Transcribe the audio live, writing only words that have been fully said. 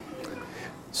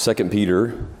2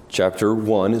 Peter chapter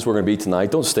 1 is where we're going to be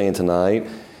tonight. Don't stand tonight.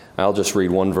 I'll just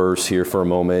read one verse here for a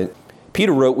moment.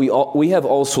 Peter wrote, we have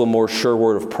also a more sure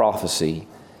word of prophecy,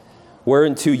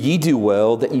 whereunto ye do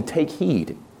well that ye take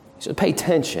heed. He said, pay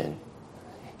attention.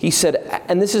 He said,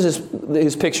 and this is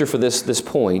his picture for this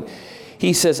point.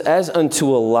 He says, as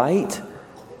unto a light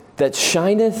that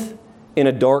shineth in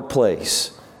a dark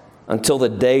place until the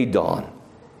day dawn,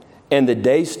 and the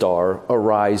day star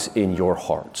arise in your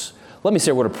hearts. Let me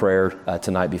say a word of prayer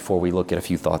tonight before we look at a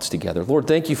few thoughts together. Lord,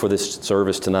 thank you for this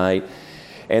service tonight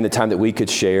and the time that we could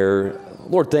share.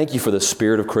 Lord, thank you for the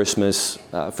spirit of Christmas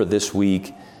for this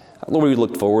week. Lord, we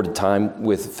look forward to time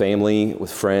with family,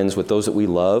 with friends, with those that we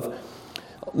love.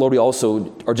 Lord, we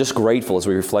also are just grateful as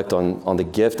we reflect on the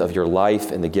gift of your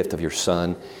life and the gift of your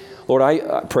Son. Lord,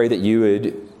 I pray that you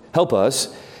would help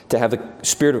us to have the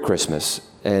spirit of Christmas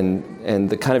and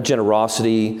the kind of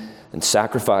generosity and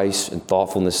sacrifice and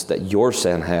thoughtfulness that your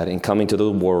Son had in coming to the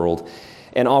world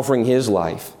and offering his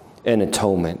life and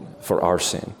atonement for our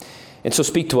sin. And so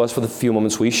speak to us for the few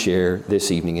moments we share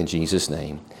this evening in Jesus'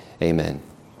 name. Amen.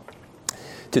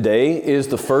 Today is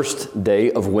the first day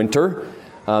of winter.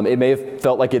 It may have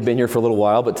felt like it'd been here for a little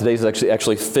while, but today's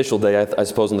actually official day, I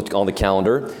suppose, on the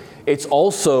calendar. It's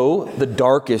also the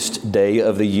darkest day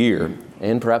of the year,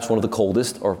 and perhaps one of the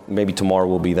coldest, or maybe tomorrow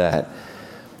will be that.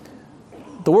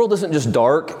 The world isn't just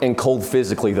dark and cold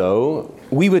physically, though.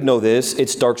 We would know this.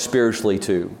 It's dark spiritually,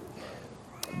 too.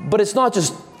 But it's not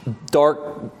just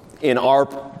dark in our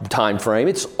time frame.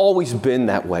 It's always been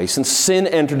that way. Since sin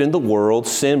entered into the world,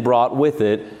 sin brought with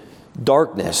it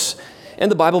darkness.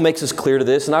 And the Bible makes us clear to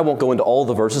this, and I won't go into all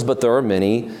the verses, but there are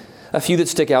many. A few that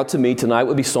stick out to me tonight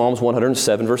would be Psalms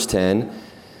 107, verse 10.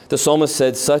 The psalmist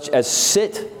said, such as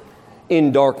sit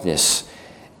in darkness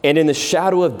and in the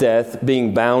shadow of death,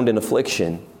 being bound in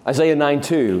affliction. Isaiah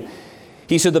 9:2,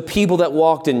 he said, the people that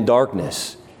walked in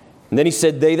darkness. And then he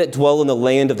said, they that dwell in the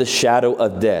land of the shadow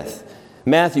of death.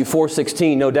 Matthew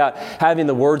 4:16, no doubt, having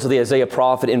the words of the Isaiah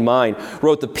prophet in mind,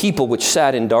 wrote the people which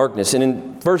sat in darkness. And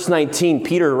in verse 19,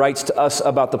 Peter writes to us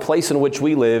about the place in which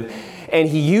we live, and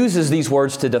he uses these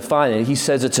words to define it. He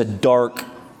says it's a dark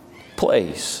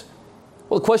place.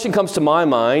 Well, the question comes to my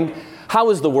mind, how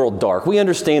is the world dark? We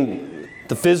understand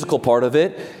the physical part of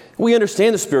it. We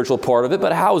understand the spiritual part of it,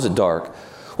 but how is it dark?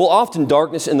 Well, often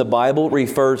darkness in the Bible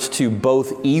refers to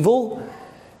both evil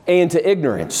and to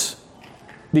ignorance,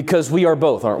 because we are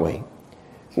both, aren't we?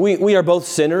 We are both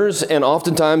sinners, and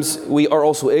oftentimes we are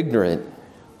also ignorant.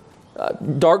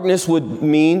 Darkness would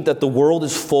mean that the world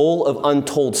is full of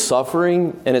untold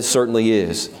suffering, and it certainly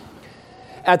is.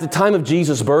 At the time of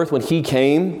Jesus' birth, when he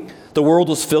came, the world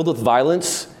was filled with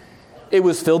violence. It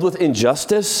was filled with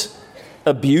injustice,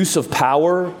 abuse of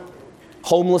power,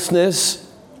 homelessness,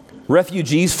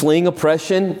 refugees fleeing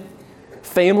oppression,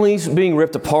 families being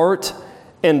ripped apart,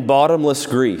 and bottomless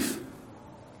grief.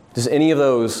 Does any of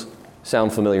those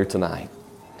sound familiar tonight?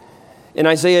 In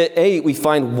Isaiah 8, we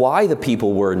find why the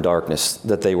people were in darkness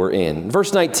that they were in.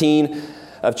 Verse 19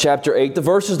 of chapter 8, the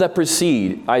verses that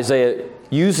precede Isaiah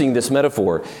using this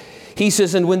metaphor, he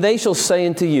says, and when they shall say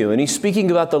unto you, and he's speaking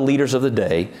about the leaders of the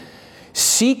day,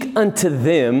 seek unto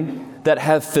them that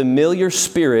have familiar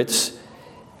spirits,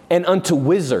 and unto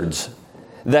wizards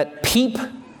that peep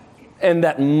and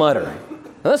that mutter.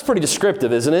 Now that's pretty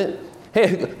descriptive, isn't it?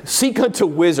 Hey, seek unto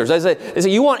wizards. I say,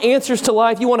 you want answers to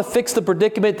life? You want to fix the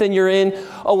predicament that you're in?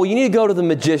 Oh, well, you need to go to the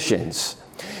magicians.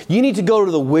 You need to go to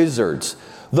the wizards,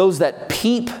 those that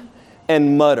peep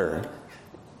and mutter.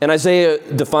 And Isaiah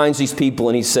defines these people,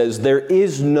 and he says, there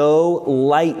is no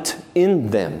light in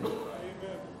them,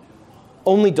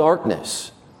 only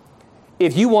darkness.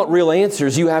 If you want real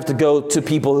answers, you have to go to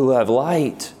people who have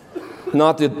light,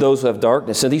 not those who have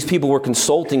darkness. And these people were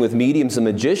consulting with mediums and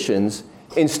magicians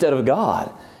instead of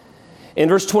God. In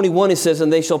verse 21, it says,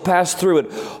 and they shall pass through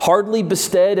it, hardly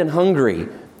bestead and hungry.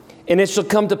 And it shall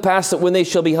come to pass that when they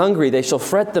shall be hungry, they shall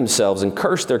fret themselves and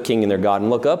curse their king and their God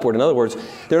and look upward. In other words,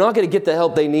 they're not going to get the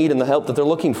help they need and the help that they're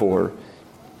looking for.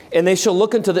 And they shall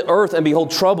look into the earth and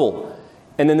behold trouble.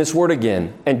 And then this word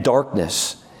again, and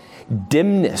darkness,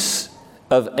 dimness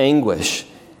of anguish,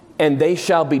 and they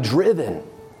shall be driven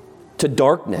to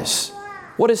darkness.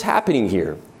 What is happening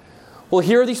here? Well,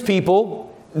 here are these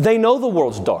people. They know the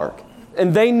world's dark,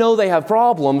 and they know they have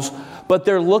problems, but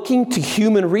they're looking to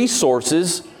human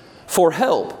resources for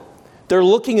help. They're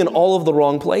looking in all of the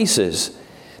wrong places.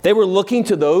 They were looking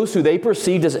to those who they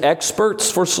perceived as experts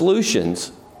for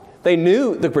solutions. They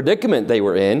knew the predicament they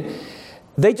were in.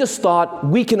 They just thought,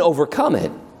 we can overcome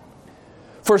it.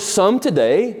 For some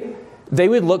today, they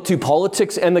would look to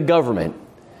politics and the government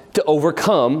to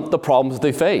overcome the problems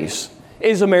they face.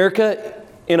 Is America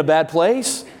in a bad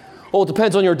place? Well, it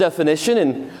depends on your definition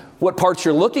and what parts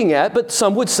you're looking at, but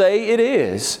some would say it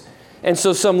is. And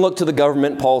so some look to the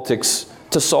government politics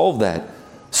to solve that.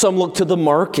 Some look to the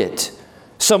market.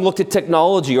 Some look to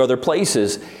technology or other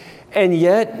places. And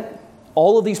yet,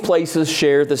 all of these places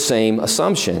share the same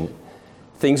assumption.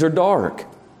 Things are dark.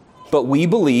 But we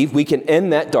believe we can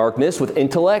end that darkness with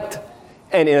intellect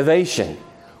and innovation.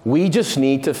 We just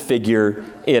need to figure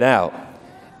it out.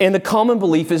 And the common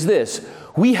belief is this: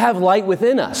 we have light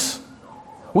within us.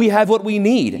 We have what we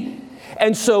need.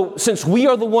 And so, since we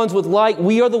are the ones with light,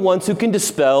 we are the ones who can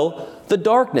dispel the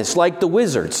darkness, like the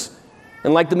wizards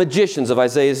and like the magicians of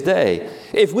Isaiah's day.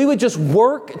 If we would just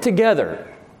work together,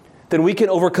 then we can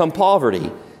overcome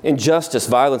poverty, injustice,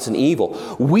 violence, and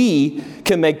evil. We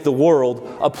can make the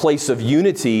world a place of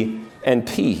unity and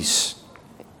peace.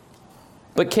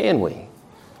 But can we?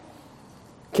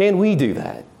 Can we do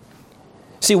that?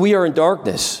 See, we are in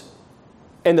darkness,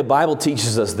 and the Bible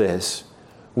teaches us this: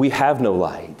 we have no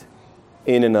light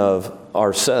in and of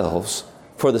ourselves,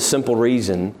 for the simple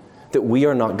reason that we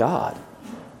are not God.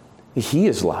 He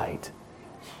is light.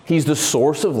 He's the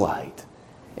source of light,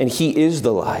 and He is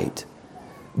the light.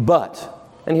 But,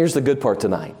 and here's the good part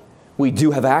tonight, we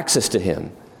do have access to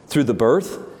Him through the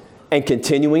birth and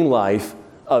continuing life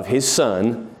of His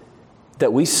Son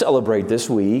that we celebrate this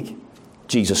week,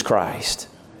 Jesus Christ.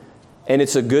 And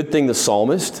it's a good thing the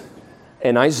psalmist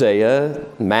and Isaiah,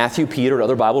 Matthew, Peter, and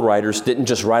other Bible writers didn't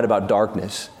just write about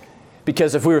darkness.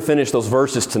 Because if we were to finish those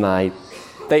verses tonight,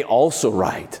 they also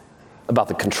write about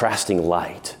the contrasting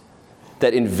light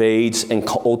that invades and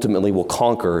ultimately will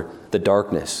conquer the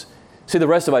darkness. See, the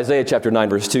rest of Isaiah chapter 9,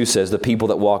 verse 2 says, the people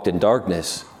that walked in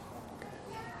darkness,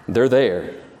 they're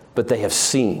there, but they have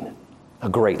seen a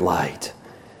great light.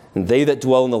 And they that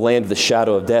dwell in the land of the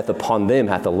shadow of death, upon them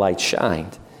hath the light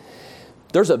shined.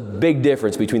 There's a big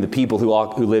difference between the people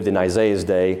who lived in Isaiah's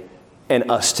day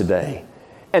and us today.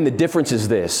 And the difference is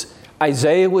this: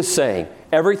 Isaiah was saying,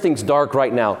 everything's dark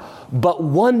right now, but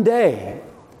one day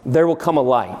there will come a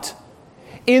light.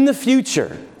 In the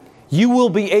future, you will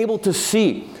be able to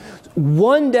see.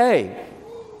 One day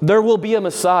there will be a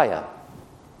Messiah.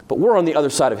 But we're on the other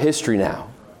side of history now.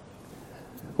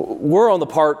 We're on the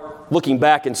part looking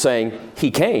back and saying,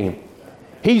 He came.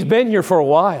 He's been here for a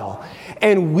while.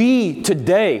 And we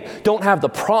today don't have the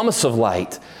promise of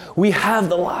light. We have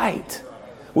the light.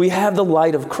 We have the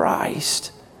light of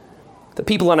Christ. The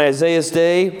people in Isaiah's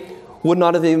day would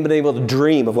not have even been able to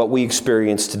dream of what we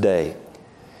experience today.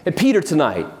 And Peter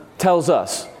tonight tells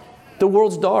us the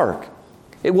world's dark.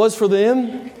 It was for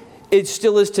them. It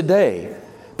still is today.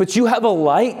 But you have a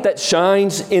light that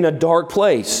shines in a dark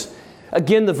place.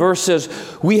 Again, the verse says,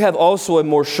 we have also a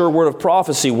more sure word of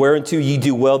prophecy, whereunto ye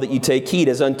do well that ye take heed,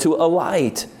 as unto a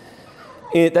light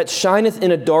that shineth in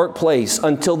a dark place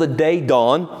until the day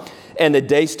dawn and the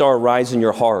day star rise in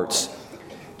your hearts.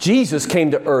 Jesus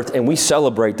came to earth, and we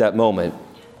celebrate that moment.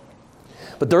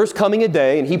 But there's coming a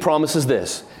day, and He promises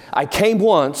this: I came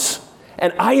once,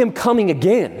 and I am coming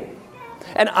again.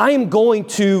 And I am going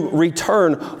to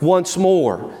return once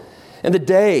more. And the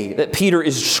day that Peter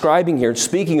is describing here and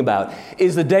speaking about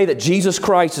is the day that Jesus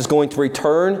Christ is going to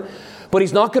return, but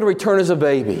He's not going to return as a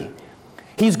baby.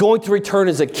 He's going to return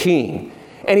as a king,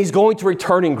 and He's going to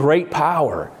return in great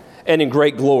power and in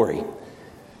great glory.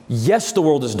 Yes, the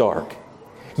world is dark.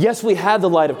 Yes, we have the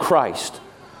light of Christ,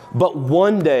 but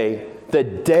one day, the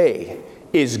day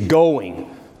is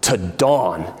going to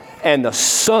dawn, and the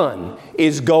sun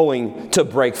is going to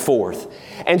break forth.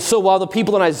 And so while the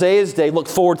people in Isaiah's day look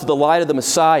forward to the light of the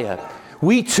Messiah,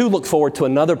 we too look forward to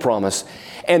another promise.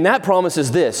 And that promise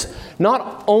is this: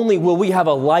 not only will we have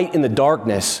a light in the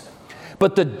darkness,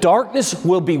 but the darkness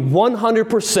will be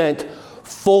 100%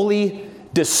 fully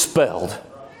dispelled.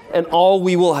 And all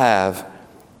we will have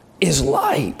is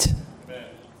light.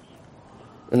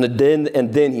 And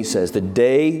then he says, the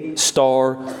day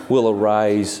star will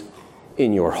arise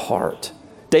in your heart.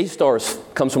 Day star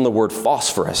comes from the word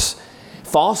phosphorus.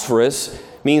 Phosphorus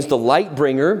means the light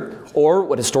bringer, or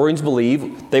what historians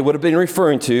believe they would have been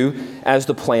referring to as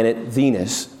the planet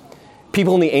Venus.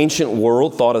 People in the ancient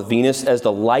world thought of Venus as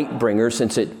the light bringer,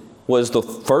 since it was the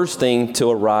first thing to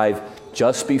arrive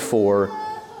just before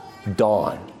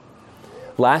dawn.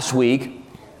 Last week,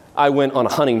 I went on a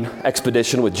hunting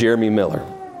expedition with Jeremy Miller.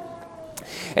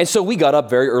 And so we got up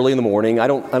very early in the morning. I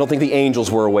don't think the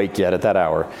angels were awake yet at that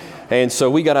hour. And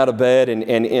so we got out of bed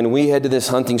and we head to this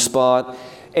hunting spot.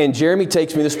 And Jeremy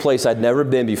takes me to this place I'd never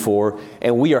been before.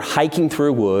 And we are hiking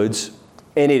through woods,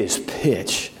 and it is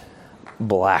pitch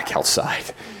black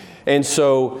outside. And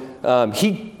so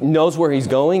He knows where he's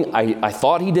going. I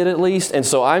thought he did at least. And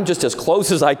so I'm just as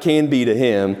close as I can be to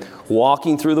him,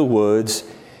 walking through the woods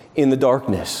in the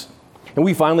darkness. And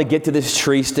we finally get to this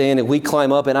tree stand and we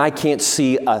climb up and I can't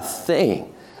see a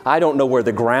thing. I don't know where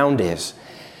the ground is.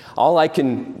 All I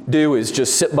can do is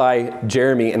just sit by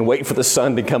Jeremy and wait for the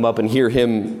sun to come up and hear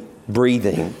him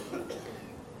breathing.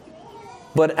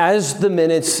 But as the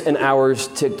minutes and hours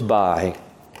ticked by,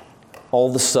 all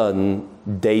of a sudden,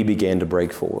 day began to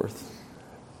break forth.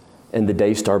 And the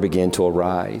day star began to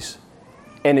arise.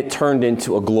 And it turned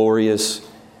into a glorious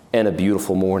and a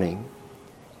beautiful morning.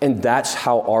 And that's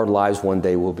how our lives one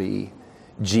day will be.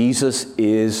 Jesus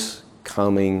is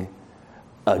coming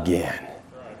again.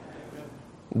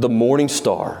 The morning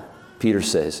star, Peter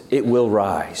says, it will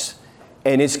rise.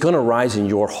 And it's going to rise in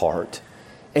your heart.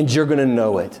 And you're going to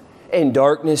know it. And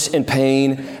darkness and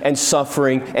pain and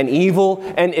suffering and evil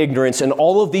and ignorance and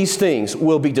all of these things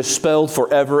will be dispelled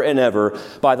forever and ever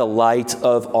by the light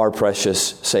of our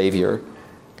precious Savior.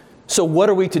 So what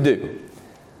are we to do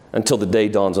until the day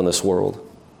dawns on this world?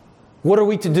 What are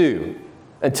we to do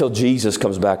until Jesus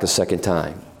comes back a second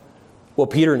time? Well,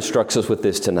 Peter instructs us with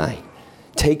this tonight.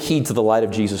 Take heed to the light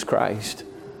of Jesus Christ,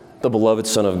 the beloved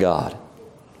Son of God.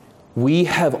 We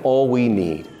have all we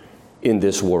need in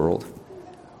this world.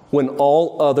 When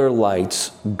all other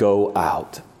lights go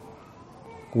out,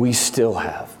 we still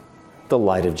have the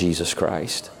light of Jesus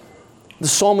Christ. The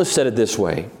psalmist said it this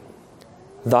way,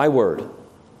 "Thy word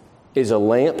is a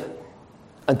lamp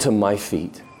unto my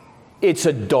feet." It's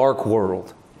a dark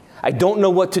world. I don't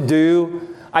know what to do.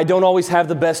 I don't always have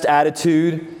the best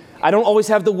attitude. I don't always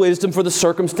have the wisdom for the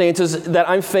circumstances that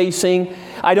I'm facing.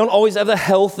 I don't always have the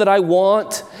health that I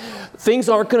want. Things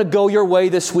aren't going to go your way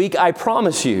this week, I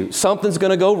promise you. Something's going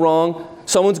to go wrong.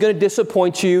 Someone's going to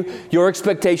disappoint you. Your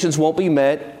expectations won't be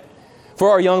met.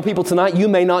 For our young people tonight, you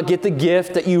may not get the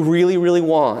gift that you really, really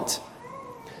want.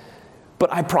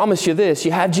 But I promise you this,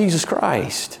 you have Jesus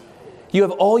Christ. You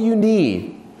have all you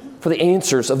need for the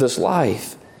answers of this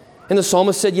life. And the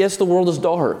psalmist said, yes, the world is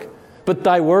dark, but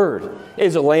thy word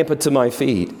is a lamp unto my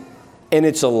feet, and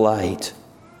it's a light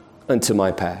unto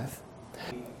my path.